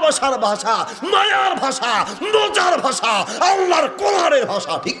 ভালোবাসার ভাষা, মায়ার ভাষা, মজার ভাষা আল্লাহর কোরআনের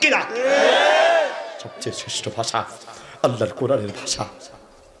ভাষা। ঠিক কিনা? সবচেয়ে শ্রেষ্ঠ ভাষা আল্লাহর কোরআনের ভাষা।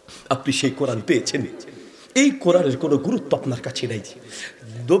 আপনি সেই কোরআন পেয়েছেন, এই কোরআনের কোনো গুরুত্ব আপনার কাছে নেই,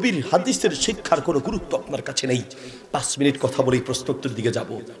 নবীর হাদিসের শিক্ষার কোনো গুরুত্ব আপনার কাছে নেই। 5 মিনিট কথা বলেই প্রশ্নোত্তর দিকে যাব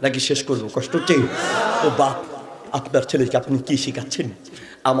নাকি শেষ করবো? কষ্ট হচ্ছে? ও বাপ, আপনার ছেলেকে আপনি কি শিখাচ্ছেন?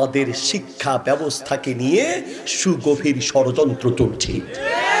 আমাদের শিক্ষা ব্যবস্থাকে নিয়ে সুগভীর ষড়যন্ত্র চলছে।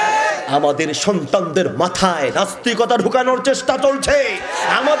 আমাদের সন্তানদের মাথায় নাস্তিকতা ঢুকানোর চেষ্টা চলছে।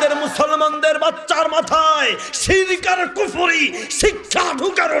 আমাদের মুসলমানদের বাচ্চার মাথায় শিরক আর কুফরি শিক্ষা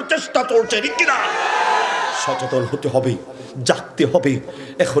ঢুকানোর চেষ্টা চলছে। ঠিক কিনা? সচেতন হতে হবে, জাগতে হবে।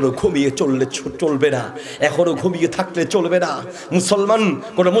 এখনো ঘুমিয়ে চলবে না, এখনো ঘুমিয়ে থাকলে চলবে না।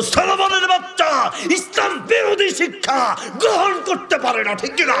 কোন মুসলমানের বাচ্চা ইসলাম বিরোধী শিক্ষা গ্রহণ করতে পারে না।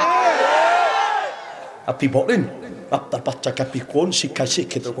 ঠিক কিনা? আপনি বলেন আপনার বাচ্চাকে আপনি কোন শিক্ষায়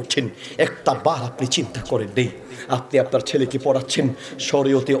শিক্ষিত করছেন? একটা বার আপনি চিন্তা করেন নেই। আপনি আপনার ছেলেকে পড়াচ্ছেন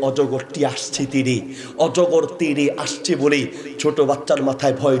শরীয়তে অজগরটি আসছে তীরে, অজগর তীরে আসছে বলে ছোট বাচ্চার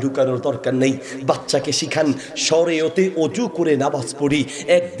মাথায় ভয় ঢুকানোর দরকার নেই। বাচ্চাকে শিখান শরীয়তে অজু করে নামাজ পড়ি,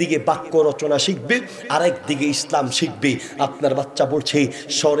 একদিকে বাক্য রচনা শিখবে আর একদিকে ইসলাম শিখবে। আপনার বাচ্চা বলছে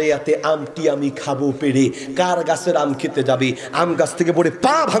শরীয়তে আমটি আমি খাবো পেড়ে, কার গাছের আম খেতে যাবে? আম গাছ থেকে পড়ে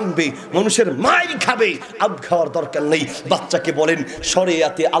পা ভাঙবে, মানুষের মাইর খাবে। আম খাওয়ার দরকার দরকার নেই। বাচ্চাকে বলেন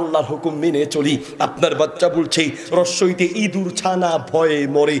শরিয়াতে আল্লাহর হুকুম মেনে চলি। আপনার বাচ্চা বলছে রসইতে ইঁদুর ছানা ভয়ে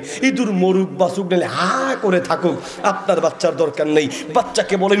মরে, ইঁদুর মরুক বাসুক নালে হা করে থাকুক, আপনার বাচ্চার দরকার নেই।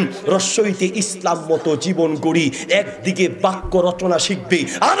 বাচ্চাকে বলেন রসইতে ইসলাম মতো জীবন গড়ি, একদিকে বাক্য রচনা শিখবে,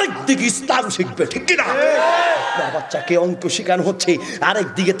 আরেকদিকে ইসলাম শিখবে, ঠিক কিনা? আপনার বাচ্চাকে অঙ্ক শেখানো হচ্ছে,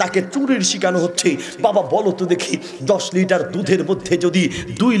 আরেকদিকে তাকে চুরির শেখানো হচ্ছে। বাবা বলো তো দেখি 10 লিটার দুধের মধ্যে যদি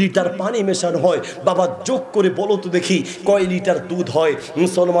 2 লিটার পানি মেশানো হয়, বাবা যোগ করে বলো তো দেখি কয় লিটার দুধ হয়?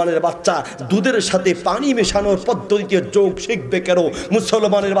 মুসলমানের বাচ্চা দুধের সাথে পানি মেশানোর পদ্ধতিতে যোগ শিখবে কেন?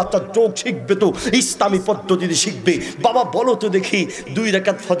 মুসলমানের বাচ্চা যোগ শিখবে তো ইসলামী পদ্ধতিতে শিখবে। বাবা বলো তো দেখি 2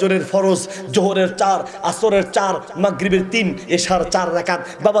 রাকাত ফজরের ফরজ, জোহরের 4, আসরের 4, মাগরিবের 3, এশার 4 রাকাত।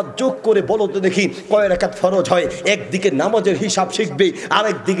 বাবা যোগ করে বলো তো দেখি কয় রাকাত ফরজ হয়? একদিকে নামাজের হিসাব শিখবে,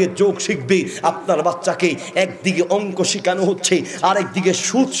 আরেকদিকে যোগ শিখবে। আপনার বাচ্চাকে একদিকে অঙ্ক শেখানো হচ্ছে, আরেকদিকে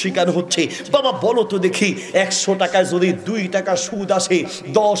সুদ শেখানো হচ্ছে। বাবা বলো তো দেখি 100 টাকায় যদি 2 টাকা সুদ আসে,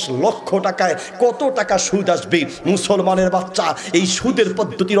 10 লক্ষ টাকায় কত টাকা সুদ আসবে? মুসলমানের বাচ্চা এই সুদের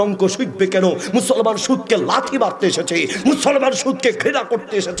পদ্ধতির অঙ্ক শিখবে কেন? মুসলমান সুদকে লাথি মারতে এসেছে, মুসলমান সুদকে ঘৃণা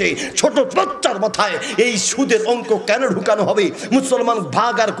করতে এসেছে। ছোট বাচ্চার মাথায় এই সুদের অঙ্ক কেন ঢুকানো হবে? মুসলমান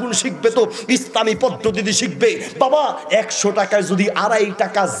ভাগ আর গুণ শিখবে তো ইসলামী পদ্ধতিতে শিখবে। বাবা 100 টাকায় যদি 2.5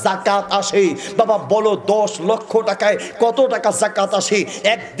 টাকা যাকাত আসে, বাবা বলো 10 লক্ষ টাকায় কত টাকা যাকাত আসে?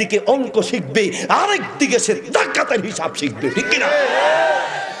 একদিকে অঙ্ক শিখবে, আরেকদিকে সে যাকাতের হিসাব শিখবে, ঠিক কিনা?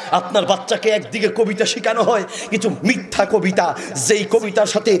 আপনার বাচ্চাকে একদিকে কবিতা শেখানো হয়, কিছু মিথ্যা কবিতা, যেই কবিতার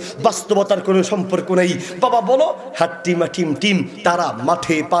সাথে বাস্তবতার কোনো সম্পর্ক নেই। বাবা বলো হাট্টিমা টিম টিম, তারা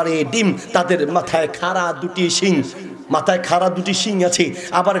মাঠে পারে ডিম, তাদের মাথায় খাড়া 2টি শিং। মাথায় খাড়া 2টি শিং আছে,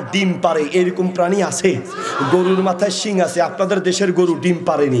 আবার ডিম পারে, এরকম প্রাণী আছে? গরুর মাথায় শিং আছে, আপনাদের দেশের গরু ডিম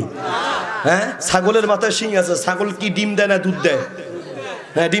পারেনি? হ্যাঁ, ছাগলের মাথায় শিং আছে, ছাগল কি ডিম দেয় না দুধ দেয়?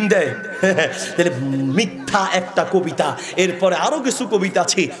 হ্যাঁ, ডিম দেয়। তাহলে মিথ্যা একটা কবিতা। এরপরে আরো কিছু কবিতা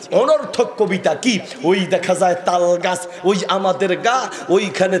আছে, অনর্থক কবিতা। কি? ওই দেখা যায় তাল গাছ, ওই আমাদের গা,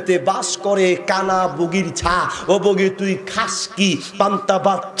 ওইখানেতে বাস করে কানা বগির ছা, ও বগি তুই খাস কি? পান্তা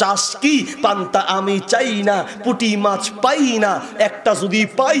ভাত চাস কি? পান্তা আমি চাই না, পুঁটি মাছ পাই না, একটা যদি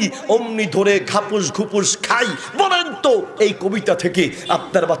পাই অমনি ধরে ঘাপুস ঘুপুস খাই। বলেন তো এই কবিতা থেকে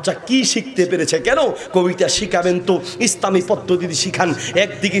আপনার বাচ্চা কি শিখতে পেরেছে? কেন কবিতা শিখাবেন তো ইসলামী পদ্ধতিতে শিখান।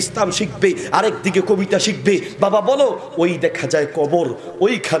 একদিকে ইসলাম শিখবে, আরেকদিকে কবিতা শিখবে। বাবা বলো ওই দেখা যায় কবর,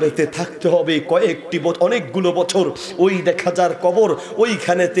 ওইখানেতে থাকতে হবে অনেকগুলো বছর। ওই দেখা যায় কবর,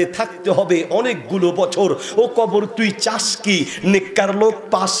 ওইখানেতে থাকতে হবে অনেকগুলো বছর। ও কবর তুই চাস কি? নেককার লোক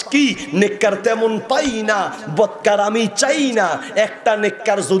পাস কি? নেককার তেমন পাই না, বদকার আমি চাই না, একটা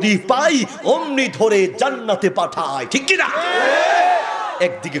নেককার যদি পাই অমনি ধরে জান্নাতে পাঠায়, ঠিক কিনা?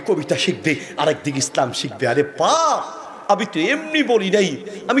 একদিকে কবিতা শিখবে, আরেকদিকে ইসলাম শিখবে। আরে বাপ, আমি তো এমনি বলি নাই,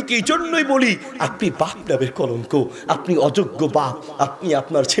 আমি তো এই জন্যই বলি আপনি বাপ নামের কলঙ্ক, আপনি অযোগ্য বাপ। আপনি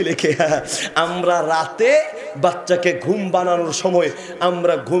আপনার ছেলেকে, আমরা রাতে বাচ্চাকে ঘুম বানানোর সময়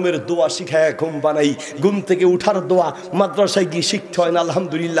আমরা ঘুমের দোয়া শিখায় ঘুম বানাই। ঘুম থেকে উঠার দোয়া মাদ্রাসায় গিয়ে শিখতে হয় না,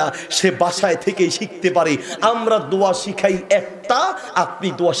 আলহামদুলিল্লাহ সে বাসায় থেকেই শিখতে পারে। আমরা দোয়া শিখাই একটা, আপনি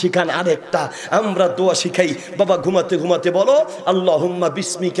দোয়া শিখান আরেকটা। আমরা দোয়া শিখাই বাবা ঘুমাতে ঘুমাতে বলো আল্লাহুম্মা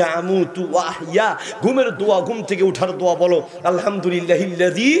বিসমিকা আমুতু ওয়া আহইয়া। ঘুমের দোয়া, ঘুম থেকে উঠার দোয়া বলো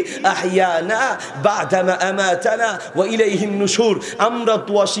আলহামদুলিল্লাহিল্লাযী আহইয়ানা বা'দামা আমাতানা ওয়া ইলাইহিন নুশুর। আমরা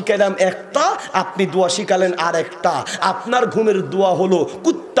দোয়া শিখাইলাম একটা, আপনি দোয়া শিখালেন আরেকটা। আপনার ঘুমের দোয়া হলো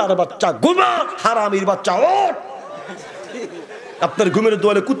কুত্তার বাচ্চা ঘুমা, হারামির বাচ্চা ওঠ। আপনার ঘুমের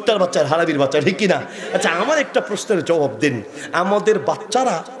দোয়া হলো কুত্তার বাচ্চা, হারামির বাচ্চা, ঠিক কিনা? আচ্ছা, আমার একটা প্রশ্নের জবাব দিন। আমাদের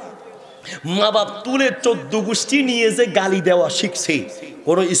বাচ্চারা মা বাপ তুলে 14 গোষ্ঠী নিয়ে যে গালি দেওয়া শিখছে,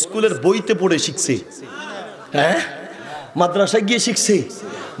 কোন স্কুলের বইতে পড়ে শিখছে? হ্যাঁ, মাদ্রাসায় গিয়ে শিখছে?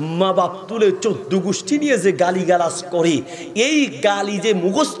 মা বাপ তুলে 14 গোষ্ঠী নিয়ে যে গালিগালাজ করে, এই গালি যে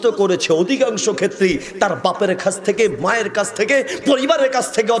মুখস্থ করেছে অধিকাংশ ক্ষেত্রে তার বাপের কাছ থেকে, মায়ের কাছ থেকে, পরিবারের কাছ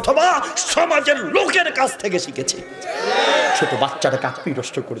থেকে, অথবা সমাজের লোকের কাছ থেকে শিখেছে। ছোট বাচ্চাটাকে আপনি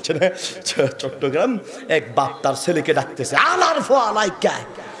নষ্ট করেছেন। চট্টগ্রাম এক বাপ তার ছেলেকে ডাকতেছে আলার ফলাই কায়।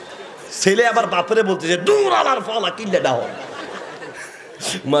 ছেলে আবার বাপরে বলতেছে দূর আলার ফলা কিনলে দাও।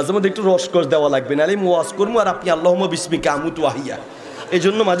 মাঝে মধ্যে একটু রসকস দেওয়া লাগবে, নাহলে ওয়াজ করবো আর আপনি আল্লাহুম্মা বিসমিকা আমুতু আহিয়া। এই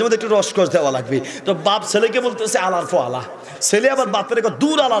জন্য মাঝে মধ্যে একটু রসকস দেওয়া লাগবে। তো বাপ ছেলেকে বলতেছে আলার ফলা, ছেলে আবার বাপের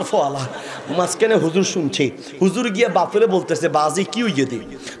দূর আলার ফলা। মাঝখানে হুজুর শুনছে, হুজুর গিয়ে বাপেরে বলতেছে বাজি কি হইয়ে দে,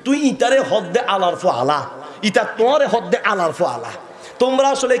 তুই ইতারে হদ দে আলার ফলা, ইতা তোমারে হদ দে আলার ফলা। তোমরা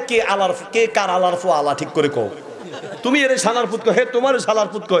আসলে কে আলার, কে কার আলার ফলা ঠিক করে কও। তুমি এর শালার পুত কয়, হে তোমার শালার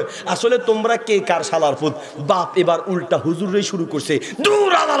পুত কয়, আসলে তোমরা কে কার শালার পুত? বাপ এবার উল্টা হুজুরই শুরু করছে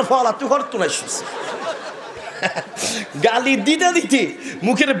দূর আলার ফলা, তুই হর তো নাই। গালি দিতে দিতে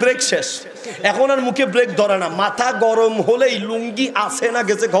মুখের ব্রেক শেষ, এখন আর মুখে ব্রেক ধরে না। মাথা গরম হলেই লুঙ্গি আসে না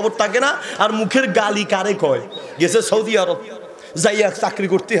গেছে খবর থাকে না, আর মুখের গালি কারে কয়, গেছে সৌদি আরব যাইয়া চাকরি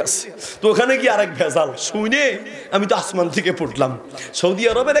করতে আসছে। তো ওখানে কি আরেক ভেজাল শুনে আমি তো আসমান থেকে পড়লাম। সৌদি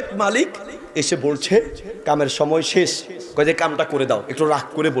আরবের এক মালিক এসে বলছে কামের সময় শেষ, কয় যে কামটা করে দাও, একটু রাগ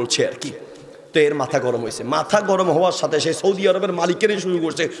করে বলছে আর কি। তো এর মাথা গরম হয়েছে, মাথা গরম হওয়ার সাথে সে সৌদি আরবের মালিকেরই শুরু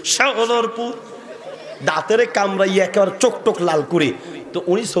করছে শাহরপুর দাঁতের কামড়াই একেবারে চোখ টোক লাল করে। তো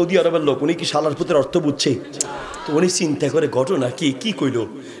উনি সৌদি আরবের লোক, উনি কি শালারপুতের অর্থ বুঝছে? তো উনি চিন্তা করে ঘটনা কি কইলো,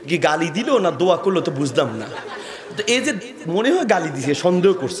 কি গালি দিল না দোয়া করলো তো বুঝলাম না। তো এই যে মনে হয় গালি দিছে,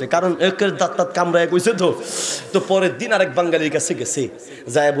 সন্দেহ করছে, কারণ দাঁত দাঁত কামড়ায় কইছে। তো পরের দিন আরেক বাঙালির কাছে গেছে,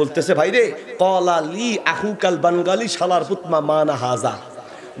 যায় বলতেছে ভাই রে কলালি আহুকাল বাঙ্গালি শালারপুত মা মানা হাজা,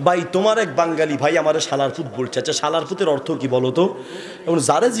 ভাই তোমার এক বাঙালি ভাই আমার শালারপুত বলছে। আচ্ছা শালারপুতের অর্থ কি বলো তো? এবং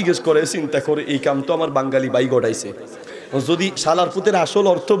যারা জিজ্ঞেস করে চিন্তা করে এই কাম তো আমার বাঙালি ভাই গড়াইছে। যদি শালারপুতের আসল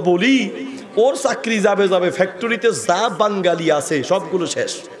অর্থ বলি, ওর চাকরি যাবে ফ্যাক্টরিতে যা বাঙালি আছে সবগুলো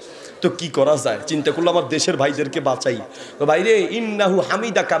শেষ। তো কি করা যায়, চিন্তা করলো আমার দেশের ভাইদেরকে বাঁচাই। তো ভাইরে ইন্নাহু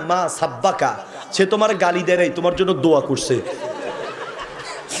হামিদাকা মা সাব্বাকা, সে তোমার গালি দেয় নাই, তোমার জন্য দোয়া করছে।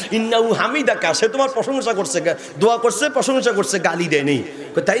 ইন্নাহু হামিদাকা, সে তোমার প্রশংসা করছে, দোয়া করছে, প্রশংসা করছে, গালি দেয় নেই।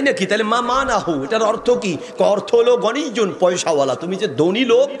 তাই নাকি? তাহলে মা না হো, এটার অর্থ কি? অর্থ হলো গণিজন পয়সাওয়ালা, তুমি যে ধনী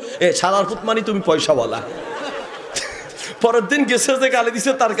লোক শালারপুত মানে তুমি পয়সাওয়ালা। পরের দিন গেছে যে গালি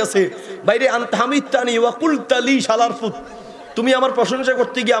দিছে তার কাছে, বাইরে আনতা হামিদতানি ওয়া কুলতালি শালারপুত, তুমি আমার প্রশংসা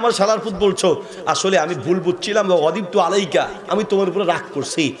করতে গিয়ে আমার শালারপুত বলছো। আসলে আমি ভুল বুঝছিলাম, অদিপ্ত আলাইকা, আমি তোমার উপরে রাগ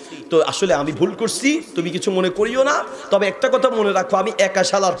করছি। তো আসলে আমি ভুল করছি, তুমি কিছু মনে করিও না। তবে একটা কথা মনে রাখো, আমি একা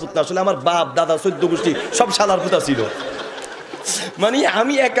শালারপুত না, আসলে আমার বাপ দাদা 14 গোষ্ঠী সব শালারপুতা ছিল। মানে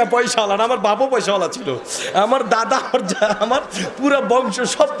আমি একা পয়সাওয়ালা না, আমার বাপও পয়সাওয়ালা ছিল, আমার দাদা আমার পুরা বংশ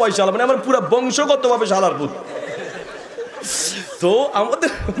সব পয়সাওয়ালা, মানে আমার পুরা বংশগতভাবে শালারপুত। তো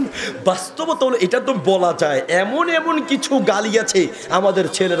আমাদের বাস্তবতা হলো এটা, তো বলা যায় এমন এমন কিছু গালি আছে আমাদের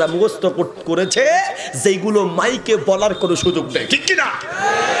ছেলেরা মুখস্থ করেছে যেগুলো মাইকে বলার কোনো সুযোগ নেই, ঠিক কিনা?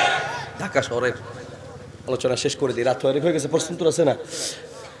 ঢাকা শহরের আলোচনা শেষ করে দিই, রাত হয়ে গেছে, প্রশ্ন তো আছে না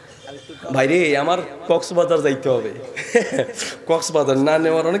ভাইরে? আমার কক্সবাজার যাইতে হবে। কক্সবাজার না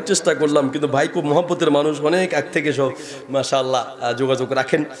নেওয়ার অনেক চেষ্টা করলাম, কিন্তু ভাই খুব মহব্বতের মানুষ, অনেক আগ থেকে সব মাশাআল্লাহ যোগাযোগ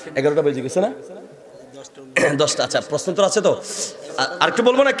রাখেন। 11টা বেজে গেছে না? 10টা। আচ্ছা প্রশ্ন তো আছে, তো আরেকটু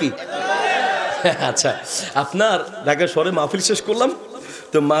বলবো নাকি? আচ্ছা, আপনার ঢাকা শহরে মাহফিল শেষ করলাম।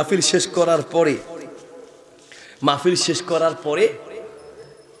 তো মাহফিল শেষ করার পরে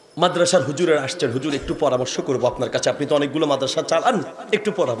মাদ্রাসার হুজুরের আসছেন, হুজুর একটু পরামর্শ করবো আপনার কাছে, আপনি তো অনেকগুলো মাদ্রাসা চালান, একটু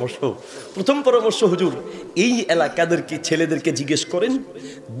পরামর্শ। প্রথম পরামর্শ, হুজুর এই এলাকাদেরকে ছেলেদেরকে জিজ্ঞেস করেন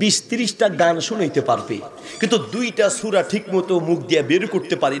 20-30টা গান শুনাইতে পারবে, কিন্তু 2টা সূরা ঠিক মতো মুখ দিয়ে বের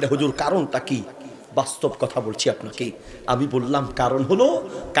করতে পারি না হুজুর, কারণটা কি? বাস্তব কথা বলছি আপনাকে। আমি বললাম কারণ হলো,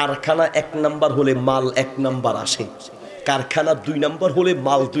 কারখানা 1 নাম্বার হলে মাল 1 নাম্বার আসে, কারখানা 2 নাম্বার হলে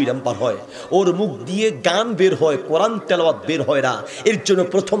মাল 2 নাম্বার হয়। ওর মুখ দিয়ে গান বের হয়, কোরআন তেলাওয়াত বের হয় না। এর জন্য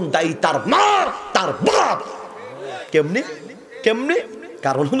প্রথম দায়ী তার মা, তার বাপ। কেমনে?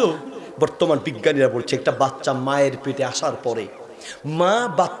 কারণ হলো বর্তমান বিজ্ঞানীরা বলছে, একটা বাচ্চা মায়ের পেটে আসার পরে মা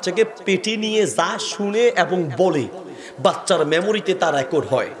বাচ্চাকে পেটে নিয়ে যা শুনে এবং বলে, বাচ্চার মেমোরিতে তা রেকর্ড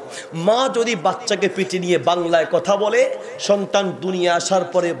হয়। মা যদি বাচ্চাকে পেটে নিয়ে বাংলায় কথা বলে, সন্তান দুনিয়া আসার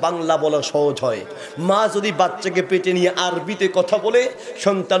পরে বাংলা বলা সহজ হয়। মা যদি বাচ্চাকে পেটে নিয়ে আরবিতে কথা বলে,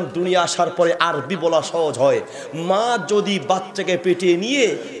 সন্তান দুনিয়া আসার পরে আরবি বলা সহজ হয়। মা যদি বাচ্চাকে পেটে নিয়ে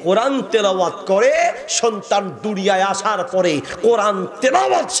কোরআন তেলাওয়াত করে, সন্তান দুনিয়ায় আসার পরে কোরআন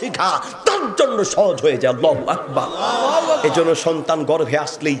তেলাওয়াত শেখা তার জন্য সহজ হয়ে যায়। আল্লাহু আকবার। এজন্য সন্তান গর্ভে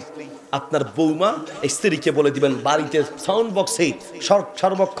আসলেই আপনার বৌমা স্ত্রীকে বলে দিবেন, বাড়িতে সাউন্ড বক্সে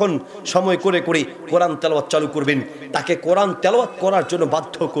সর্বক্ষণ সময় করে কোরআন তেলাওয়াত চালু করবেন, তাকে কোরআন তেলাওয়াত করার জন্য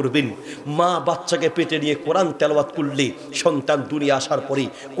বাধ্য করবেন। মা বাচ্চাকে পেটে নিয়ে কোরআন তেলাওয়াত করলে সন্তান দুনিয়া আসার পরে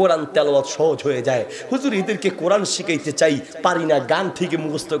কোরআন তেলাওয়াত সহজ হয়ে যায়। হুজুর এদেরকে কোরআন শিখাইতে চাই, পারি না, গান থেকে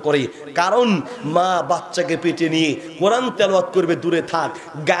মুখস্থ করে। কারণ মা বাচ্চাকে পেটে নিয়ে কোরআন তেলাওয়াত করবে দূরে থাক,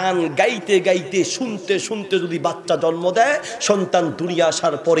 গান গাইতে গাইতে শুনতে শুনতে যদি বাচ্চা জন্ম দেয়, সন্তান দুনিয়া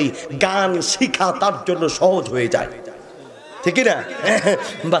আসার পরে গান শিখা তার জন্য সহজ হয়ে যায়, ঠিক না?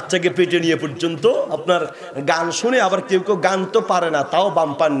 বাচ্চাকে পেটে নিয়ে পর্যন্ত আপনার গান শুনে, আবার কেউ গান তো পারে না, তাও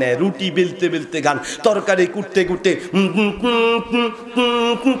বাম্পার নেয়, রুটি বেলতে বেলতে গান, তরকারি কুটতে কুটতে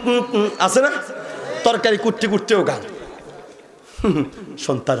আছে না, তরকারি কুটতে কুটতেও গান।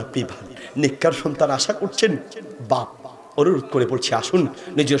 সন্তান আপনি নেককার সন্তান আশা করছেন, বাপ অনুরোধ করে বলছি, আসুন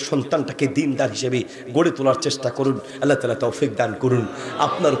নিজের সন্তানটাকে দিনদার হিসেবে গড়ে তোলার চেষ্টা করুন। আল্লাহ তাআলা তৌফিক দান করুন।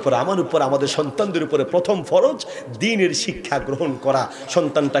 আপনার উপর, আমার উপর, আমাদের সন্তানদের উপরে প্রথম ফরজ দ্বীনের শিক্ষা গ্রহণ করা।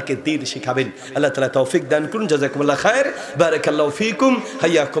 সন্তানটাকে দ্বীন শিখাবেন। আল্লাহ তাআলা তৌফিক দান করুন। জাযাকুমুল্লাহ খায়ের, বারাকাল্লাহু ফীকুম,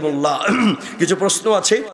 হাইয়াকুমুল্লাহ। কিছু প্রশ্ন আছে।